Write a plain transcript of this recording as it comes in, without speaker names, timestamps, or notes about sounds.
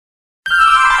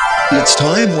It's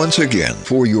time once again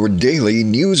for your daily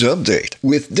news update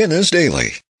with Dennis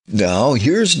Daily. Now,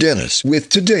 here's Dennis with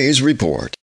today's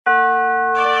report.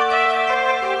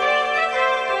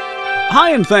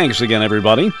 Hi, and thanks again,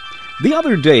 everybody. The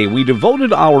other day, we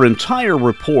devoted our entire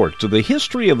report to the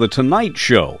history of The Tonight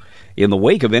Show in the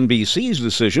wake of NBC's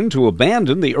decision to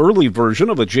abandon the early version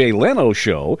of the Jay Leno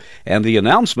show and the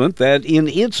announcement that in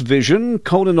its vision,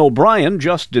 Conan O'Brien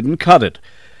just didn't cut it.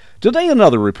 Today,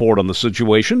 another report on the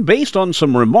situation based on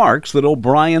some remarks that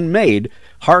O'Brien made,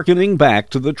 hearkening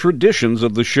back to the traditions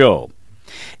of the show.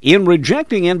 In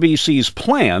rejecting NBC's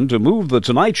plan to move The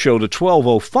Tonight Show to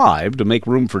 12:05 to make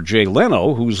room for Jay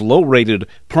Leno, whose low-rated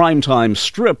primetime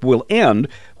strip will end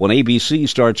when ABC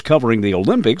starts covering the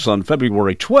Olympics on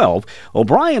February 12,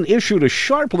 O'Brien issued a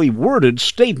sharply worded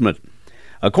statement.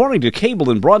 According to Cable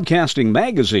and Broadcasting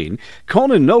magazine,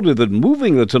 Conan noted that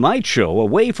moving The Tonight Show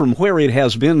away from where it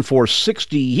has been for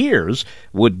 60 years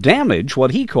would damage what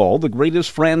he called the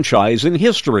greatest franchise in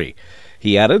history.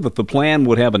 He added that the plan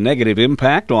would have a negative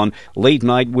impact on Late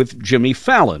Night with Jimmy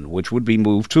Fallon, which would be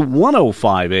moved to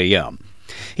 1:05 a.m.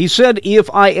 He said, "If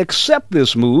I accept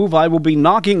this move, I will be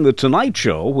knocking The Tonight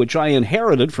Show, which I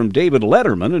inherited from David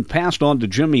Letterman and passed on to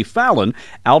Jimmy Fallon,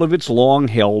 out of its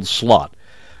long-held slot."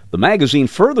 The magazine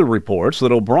further reports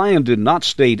that O'Brien did not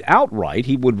state outright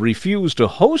he would refuse to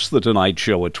host The Tonight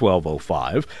Show at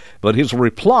 12:05, but his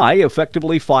reply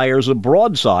effectively fires a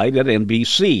broadside at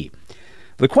NBC.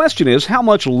 The question is, how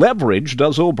much leverage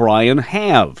does O'Brien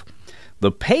have?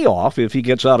 The payoff, if he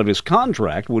gets out of his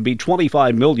contract, would be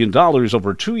 $25 million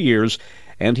over 2 years,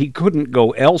 and he couldn't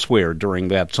go elsewhere during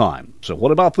that time. So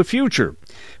what about the future?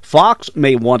 Fox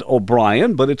may want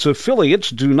O'Brien, but its affiliates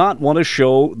do not want a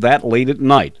show that late at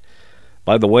night.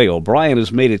 By the way, O'Brien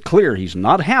has made it clear he's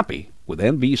not happy with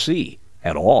NBC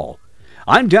at all.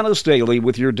 I'm Dennis Daily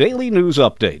with your Daily News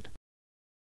Update.